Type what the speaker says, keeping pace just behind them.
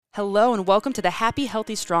Hello and welcome to the Happy,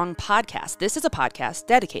 Healthy, Strong podcast. This is a podcast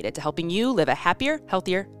dedicated to helping you live a happier,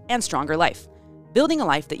 healthier, and stronger life. Building a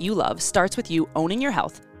life that you love starts with you owning your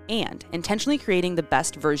health and intentionally creating the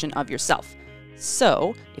best version of yourself.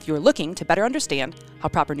 So, if you're looking to better understand how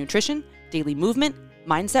proper nutrition, daily movement,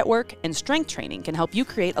 mindset work, and strength training can help you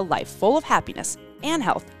create a life full of happiness and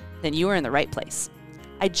health, then you are in the right place.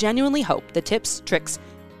 I genuinely hope the tips, tricks,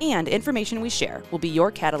 and information we share will be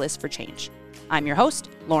your catalyst for change. I'm your host,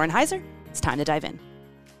 Lauren Heiser. It's time to dive in.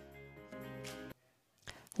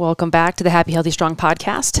 Welcome back to the Happy, Healthy, Strong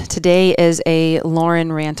podcast. Today is a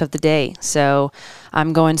Lauren rant of the day. So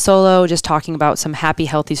I'm going solo, just talking about some happy,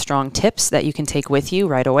 healthy, strong tips that you can take with you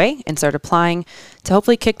right away and start applying to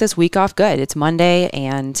hopefully kick this week off good. It's Monday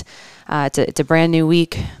and it's a brand new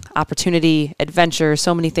week, opportunity, adventure,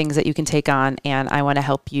 so many things that you can take on. And I want to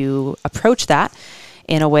help you approach that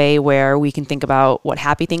in a way where we can think about what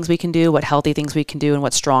happy things we can do, what healthy things we can do, and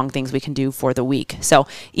what strong things we can do for the week. So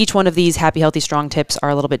each one of these happy, healthy, strong tips are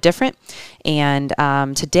a little bit different. And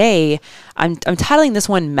today I'm titling this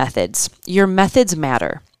one Methods. Your methods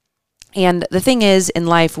matter. And the thing is, in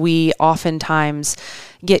life, we oftentimes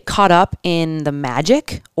get caught up in the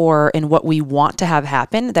magic or in what we want to have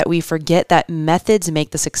happen that we forget that methods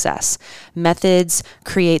make the success. Methods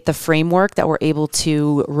create the framework that we're able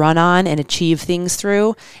to run on and achieve things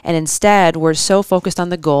through. And instead, we're so focused on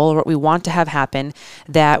the goal or what we want to have happen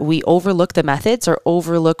that we overlook the methods or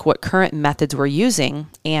overlook what current methods we're using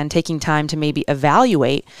and taking time to maybe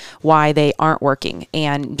evaluate why they aren't working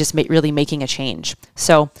and just really making a change.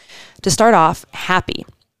 So to start off, happy.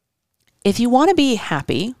 If you want to be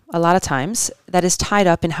happy, a lot of times that is tied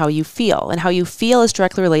up in how you feel, and how you feel is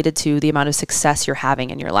directly related to the amount of success you're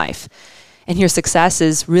having in your life. And your success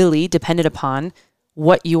is really dependent upon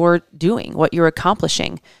what you're doing, what you're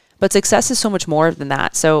accomplishing. But success is so much more than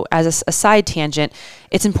that. So as a side tangent,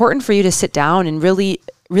 it's important for you to sit down and really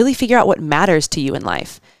figure out what matters to you in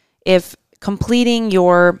life. If completing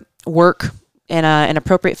your work in an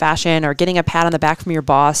appropriate fashion or getting a pat on the back from your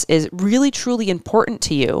boss is really, truly important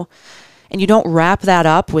to you, and you don't wrap that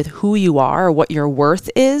up with who you are or what your worth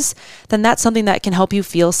is, then that's something that can help you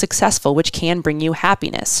feel successful, which can bring you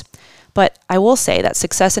happiness. But I will say that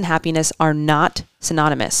success and happiness are not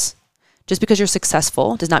synonymous. Just because you're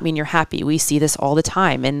successful does not mean you're happy. We see this all the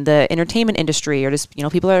time in the entertainment industry or just,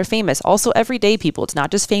 people that are famous. Also everyday people. It's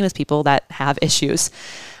not just famous people that have issues.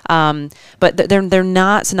 But they're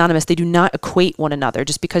not synonymous. They do not equate one another.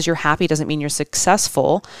 Just because you're happy doesn't mean you're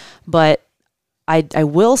successful. But I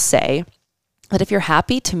will say that if you're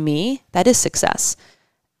happy, to me, that is success.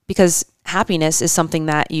 Because happiness is something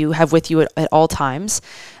that you have with you at all times.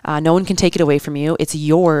 No one can take it away from you. It's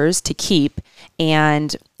yours to keep.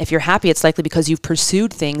 And if you're happy, it's likely because you've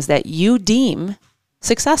pursued things that you deem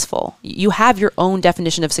successful. You have your own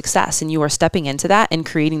definition of success, and you are stepping into that and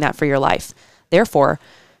creating that for your life. Therefore,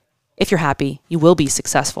 if you're happy, you will be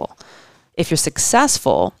successful. If you're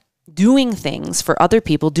successful doing things for other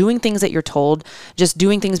people, doing things that you're told, just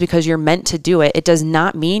doing things because you're meant to do it, it does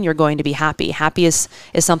not mean you're going to be happy. Happy is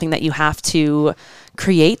something that you have to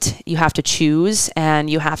create, you have to choose, and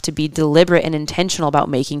you have to be deliberate and intentional about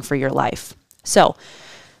making for your life. So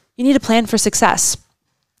you need a plan for success.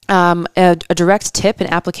 A direct tip and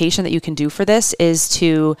application that you can do for this is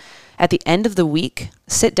to, at the end of the week,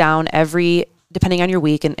 sit down depending on your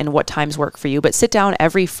week and what times work for you, but sit down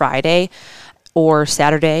every Friday or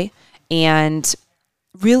Saturday and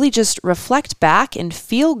really just reflect back and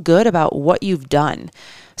feel good about what you've done.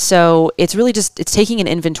 So it's really it's taking an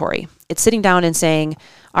inventory. It's sitting down and saying,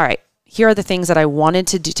 all right, here are the things that I wanted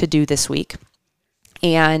to do this week.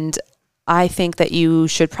 And I think that you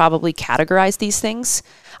should probably categorize these things.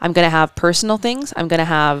 I'm going to have personal things. I'm going to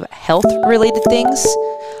have health related things.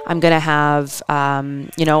 I'm going to have,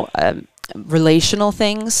 relational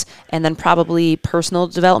things, and then probably personal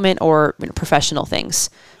development or professional things.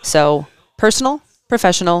 So personal,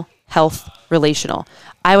 professional, health, relational.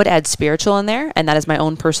 I would add spiritual in there, and that is my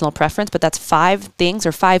own personal preference, but that's 5 things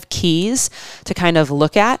or 5 keys to kind of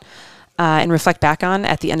look at and reflect back on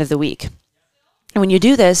at the end of the week. And when you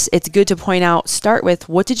do this, it's good to start with,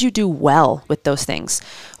 what did you do well with those things?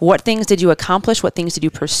 What things did you accomplish? What things did you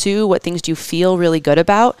pursue? What things do you feel really good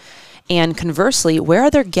about? And conversely, where are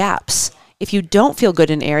there gaps? If you don't feel good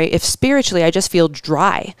in an area, if spiritually I just feel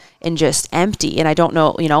dry and just empty and I don't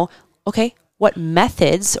know, okay, what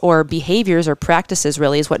methods or behaviors or practices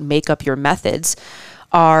really is what make up your methods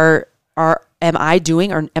am I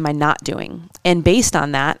doing or am I not doing? And based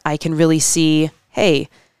on that, I can really see, hey,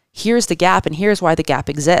 here's the gap and here's why the gap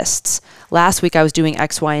exists. Last week I was doing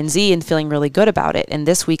X, Y, and Z and feeling really good about it. And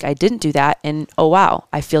this week I didn't do that. And oh, wow,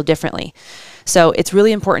 I feel differently. So it's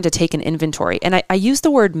really important to take an inventory. And I use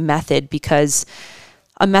the word method because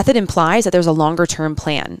a method implies that there's a longer term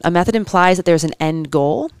plan. A method implies that there's an end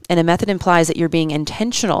goal, and a method implies that you're being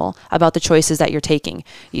intentional about the choices that you're taking.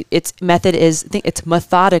 It's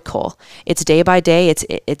methodical. It's day by day.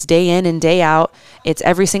 It's day in and day out. It's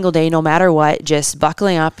every single day, no matter what, just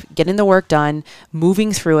buckling up, getting the work done,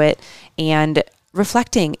 moving through it, and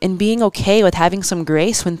reflecting and being okay with having some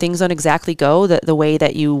grace when things don't exactly go the way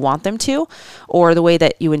that you want them to or the way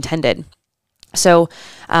that you intended. So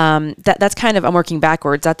that's kind of, I'm working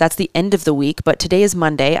backwards. That's the end of the week, but today is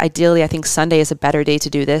Monday. Ideally, I think Sunday is a better day to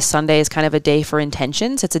do this. Sunday is kind of a day for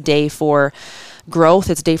intentions. It's a day for growth.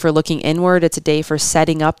 It's a day for looking inward. It's a day for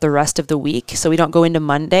setting up the rest of the week. So we don't go into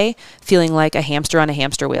Monday feeling like a hamster on a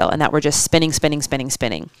hamster wheel and that we're just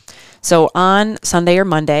spinning. So on Sunday or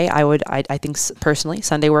Monday, I think personally,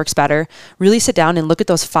 Sunday works better. Really sit down and look at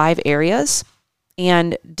those 5 areas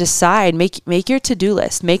and decide, make your to-do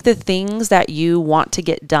list, make the things that you want to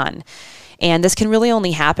get done. And this can really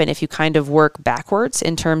only happen if you kind of work backwards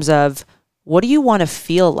in terms of what do you want to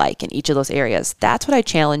feel like in each of those areas? That's what I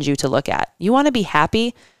challenge you to look at. You want to be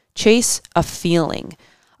happy? Chase a feeling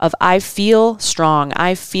of I feel strong,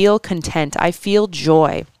 I feel content, I feel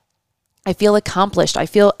joy, I feel accomplished, I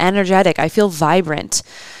feel energetic, I feel vibrant.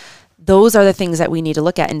 Those are the things that we need to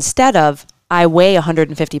look at instead of I weigh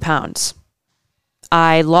 150 pounds.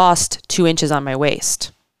 I lost 2 inches on my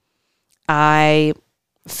waist. I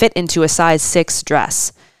fit into a size 6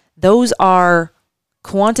 dress. Those are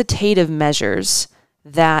quantitative measures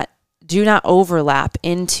that do not overlap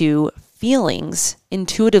into feelings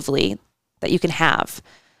intuitively that you can have.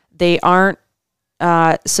 They aren't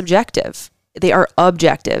subjective. They are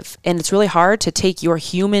objective. And it's really hard to take your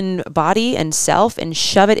human body and self and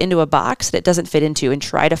shove it into a box that it doesn't fit into and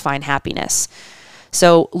try to find happiness.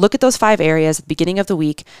 So look at those 5 areas at the beginning of the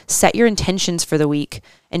week, set your intentions for the week,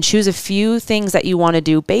 and choose a few things that you want to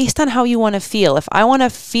do based on how you want to feel. If I want to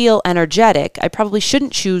feel energetic, I probably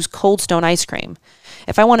shouldn't choose Cold Stone ice cream.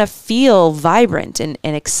 If I want to feel vibrant and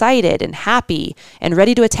excited and happy and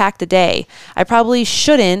ready to attack the day, I probably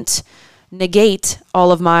shouldn't negate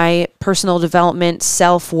all of my personal development,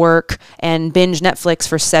 self-work, and binge Netflix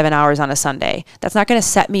for 7 hours on a Sunday. That's not going to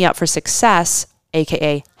set me up for success,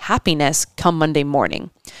 aka happiness, come Monday morning.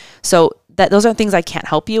 So those are things I can't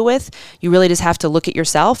help you with. You really just have to look at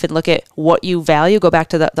yourself and look at what you value. Go back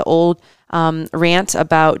to the old rant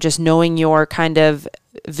about just knowing your kind of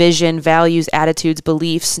vision, values, attitudes,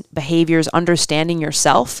 beliefs, behaviors, understanding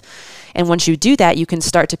yourself. And once you do that, you can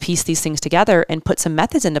start to piece these things together and put some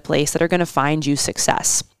methods into place that are going to find you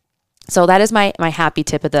success. So that is my happy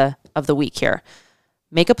tip of the week here.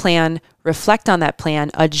 Make a plan, reflect on that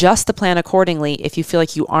plan, adjust the plan accordingly if you feel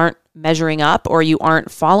like you aren't measuring up or you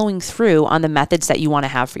aren't following through on the methods that you want to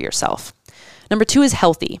have for yourself. Number 2 is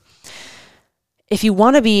healthy. If you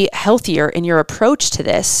want to be healthier in your approach to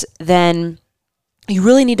this, then you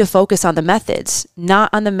really need to focus on the methods,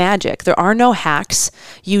 not on the magic. There are no hacks.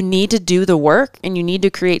 You need to do the work and you need to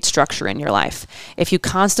create structure in your life. If you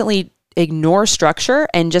constantly ignore structure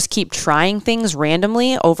and just keep trying things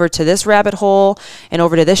randomly over to this rabbit hole and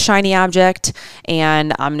over to this shiny object,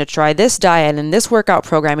 and I'm going to try this diet and this workout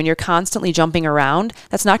program, and you're constantly jumping around,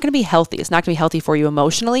 that's not going to be healthy. It's not going to be healthy for you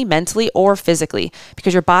emotionally, mentally, or physically,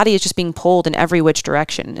 because your body is just being pulled in every which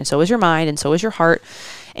direction. And so is your mind, and so is your heart.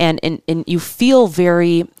 And you feel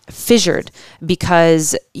very fissured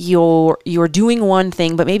because you're doing one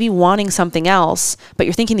thing, but maybe wanting something else, but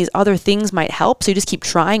you're thinking these other things might help. So you just keep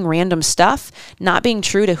trying random stuff, not being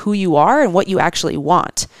true to who you are and what you actually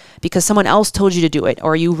want because someone else told you to do it,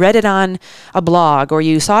 or you read it on a blog, or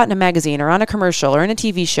you saw it in a magazine or on a commercial or in a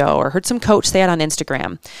TV show, or heard some coach say it on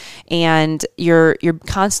Instagram, and you're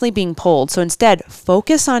constantly being pulled. So instead,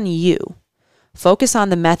 focus on you. Focus on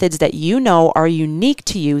the methods that you know are unique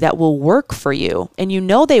to you that will work for you. And you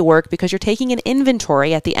know they work because you're taking an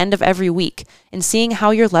inventory at the end of every week and seeing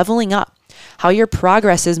how you're leveling up, how your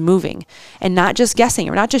progress is moving, and not just guessing.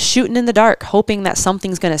 We're not just shooting in the dark, hoping that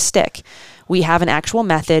something's going to stick. We have an actual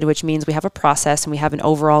method, which means we have a process and we have an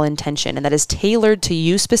overall intention, and that is tailored to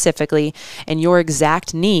you specifically and your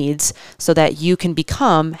exact needs so that you can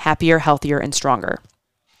become happier, healthier, and stronger.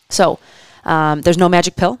 So, there's no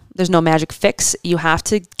magic pill. There's no magic fix. You have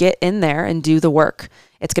to get in there and do the work.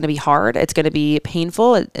 It's going to be hard. It's going to be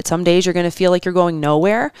painful. Some days you're going to feel like you're going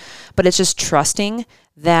nowhere, but it's just trusting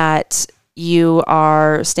that you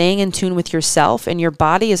are staying in tune with yourself, and your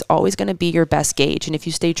body is always going to be your best gauge. And if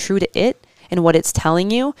you stay true to it and what it's telling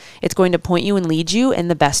you, it's going to point you and lead you in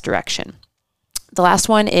the best direction. The last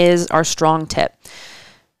one is our strong tip.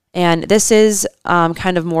 And this is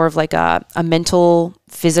kind of more of like a mental,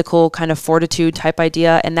 physical kind of fortitude type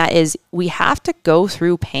idea. And that is, we have to go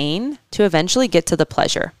through pain to eventually get to the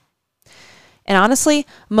pleasure. And honestly,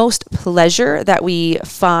 most pleasure that we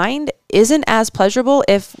find isn't as pleasurable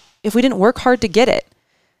if we didn't work hard to get it.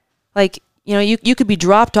 Like, you could be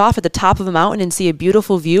dropped off at the top of a mountain and see a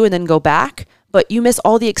beautiful view and then go back, but you miss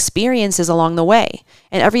all the experiences along the way.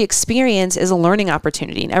 And every experience is a learning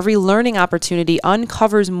opportunity. And every learning opportunity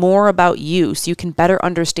uncovers more about you so you can better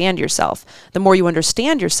understand yourself. The more you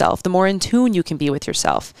understand yourself, the more in tune you can be with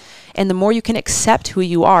yourself. And the more you can accept who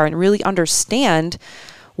you are and really understand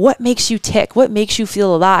what makes you tick, what makes you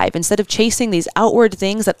feel alive, instead of chasing these outward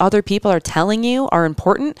things that other people are telling you are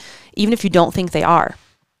important, even if you don't think they are.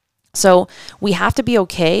 So we have to be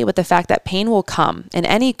okay with the fact that pain will come. And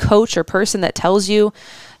any coach or person that tells you,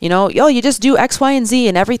 you just do X, Y, and Z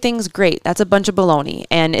and everything's great, that's a bunch of baloney,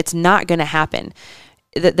 and it's not going to happen.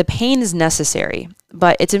 The pain is necessary,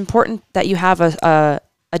 but it's important that you have a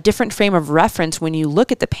different frame of reference when you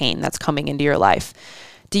look at the pain that's coming into your life.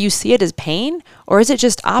 Do you see it as pain, or is it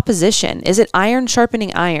just opposition? Is it iron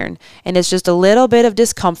sharpening iron? And it's just a little bit of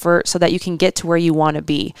discomfort so that you can get to where you want to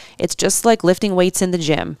be. It's just like lifting weights in the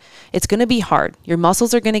gym. It's going to be hard. Your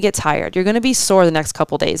muscles are going to get tired. You're going to be sore the next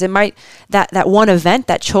couple days. It might, that one event,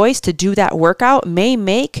 that choice to do that workout may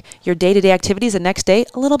make your day-to-day activities the next day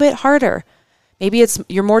a little bit harder. Maybe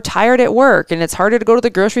you're more tired at work and it's harder to go to the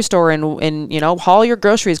grocery store and haul your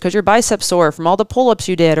groceries because your biceps sore from all the pull-ups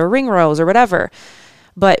you did or ring rows or whatever.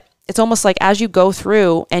 But it's almost like as you go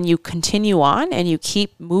through and you continue on and you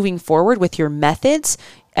keep moving forward with your methods,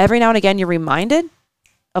 every now and again you're reminded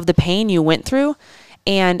of the pain you went through.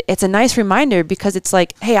 And it's a nice reminder because it's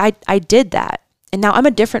like, hey, I did that. And now I'm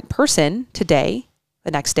a different person today,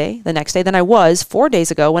 the next day than I was 4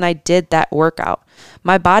 days ago when I did that workout.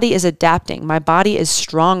 My body is adapting. My body is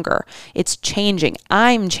stronger. It's changing.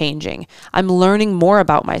 I'm changing. I'm learning more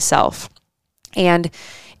about myself. And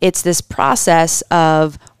it's this process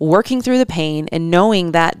of working through the pain and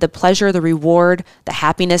knowing that the pleasure, the reward, the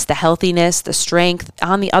happiness, the healthiness, the strength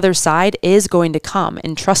on the other side is going to come,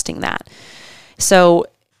 and trusting that. So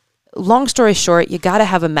long story short, you got to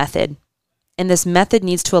have a method, and this method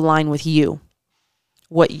needs to align with you,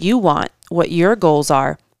 what you want, what your goals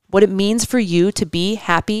are, what it means for you to be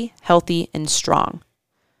happy, healthy, and strong.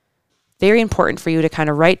 Very important for you to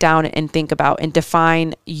kind of write down and think about and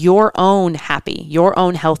define your own happy, your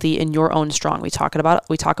own healthy, and your own strong. We talk about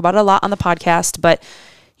it a lot on the podcast, but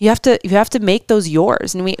you have to make those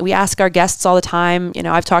yours. And we ask our guests all the time,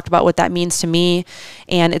 I've talked about what that means to me,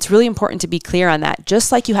 and it's really important to be clear on that.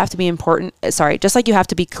 Just like you have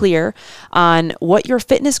to be clear on what your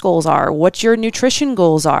fitness goals are, what your nutrition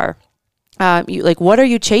goals are. What are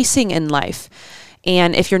you chasing in life?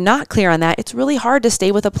 And if you're not clear on that, it's really hard to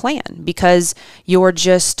stay with a plan because you're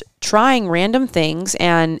just trying random things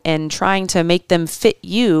and trying to make them fit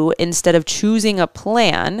you instead of choosing a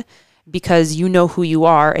plan because you know who you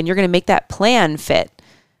are and you're going to make that plan fit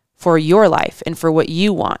for your life and for what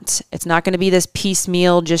you want. It's not going to be this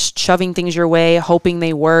piecemeal, just shoving things your way, hoping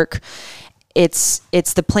they work. It's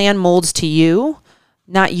the plan molds to you,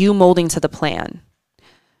 not you molding to the plan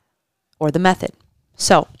or the method.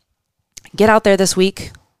 So get out there this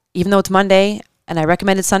week, even though it's Monday and I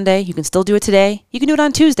recommended Sunday, you can still do it today. You can do it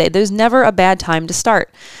on Tuesday. There's never a bad time to start,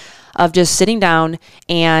 of just sitting down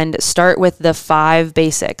and start with the 5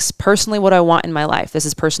 basics. Personally, what I want in my life. This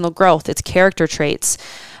is personal growth. It's character traits.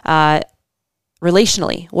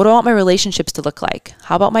 Relationally, what do I want my relationships to look like?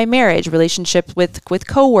 How about my marriage, relationship with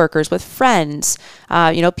coworkers, with friends,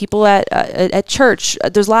 people at church?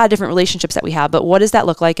 There's a lot of different relationships that we have, but what does that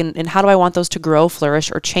look like? And how do I want those to grow,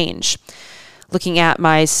 flourish, or change? Looking at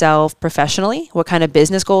myself professionally, what kind of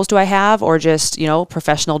business goals do I have? Or just,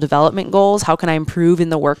 professional development goals? How can I improve in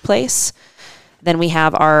the workplace? Then we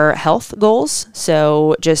have our health goals.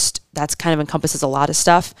 So that's kind of encompasses a lot of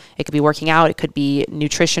stuff. It could be working out. It could be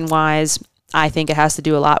nutrition wise. I think it has to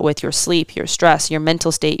do a lot with your sleep, your stress, your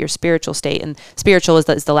mental state, your spiritual state. And spiritual is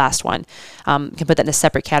the last one. You can put that in a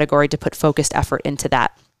separate category to put focused effort into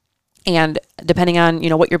that. And depending on,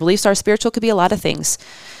 what your beliefs are, spiritual could be a lot of things.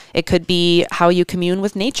 It could be how you commune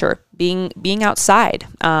with nature, being outside.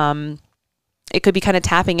 It could be kind of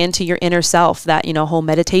tapping into your inner self, that, whole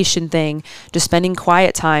meditation thing, just spending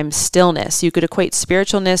quiet time, stillness. You could equate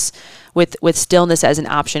spiritualness with stillness as an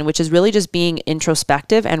option, which is really just being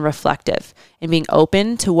introspective and reflective and being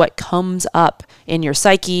open to what comes up in your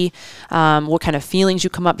psyche, what kind of feelings you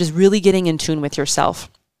come up, just really getting in tune with yourself.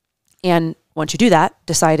 And once you do that,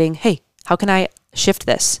 deciding, hey, how can I shift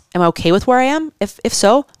this? Am I okay with where I am? If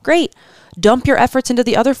so, great. Dump your efforts into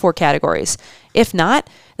the other 4 categories If not,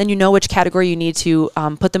 then you know which category you need to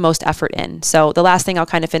put the most effort in. So the last thing I'll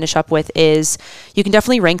kind of finish up with is you can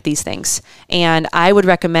definitely rank these things. And I would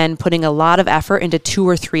recommend putting a lot of effort into 2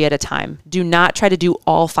 or 3 at a time. Do not try to do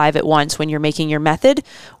all 5 at once when you're making your method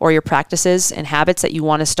or your practices and habits that you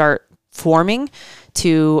want to start forming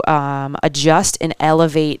to adjust and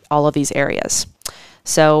elevate all of these areas.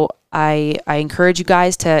 So I encourage you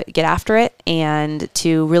guys to get after it and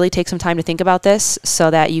to really take some time to think about this so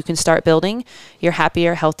that you can start building your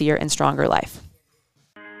happier, healthier, and stronger life.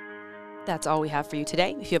 That's all we have for you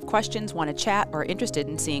today. If you have questions, want to chat, or are interested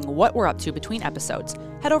in seeing what we're up to between episodes,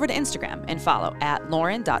 head over to Instagram and follow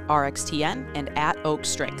 @lauren.rxtn and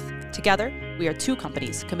 @oakstrength. Together, we are 2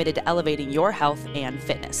 companies committed to elevating your health and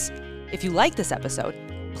fitness. If you like this episode,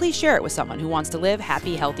 please share it with someone who wants to live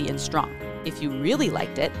happy, healthy, and strong. If you really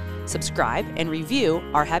liked it, subscribe and review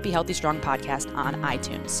our Happy, Healthy, Strong podcast on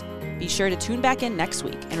iTunes. Be sure to tune back in next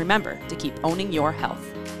week, and remember to keep owning your health.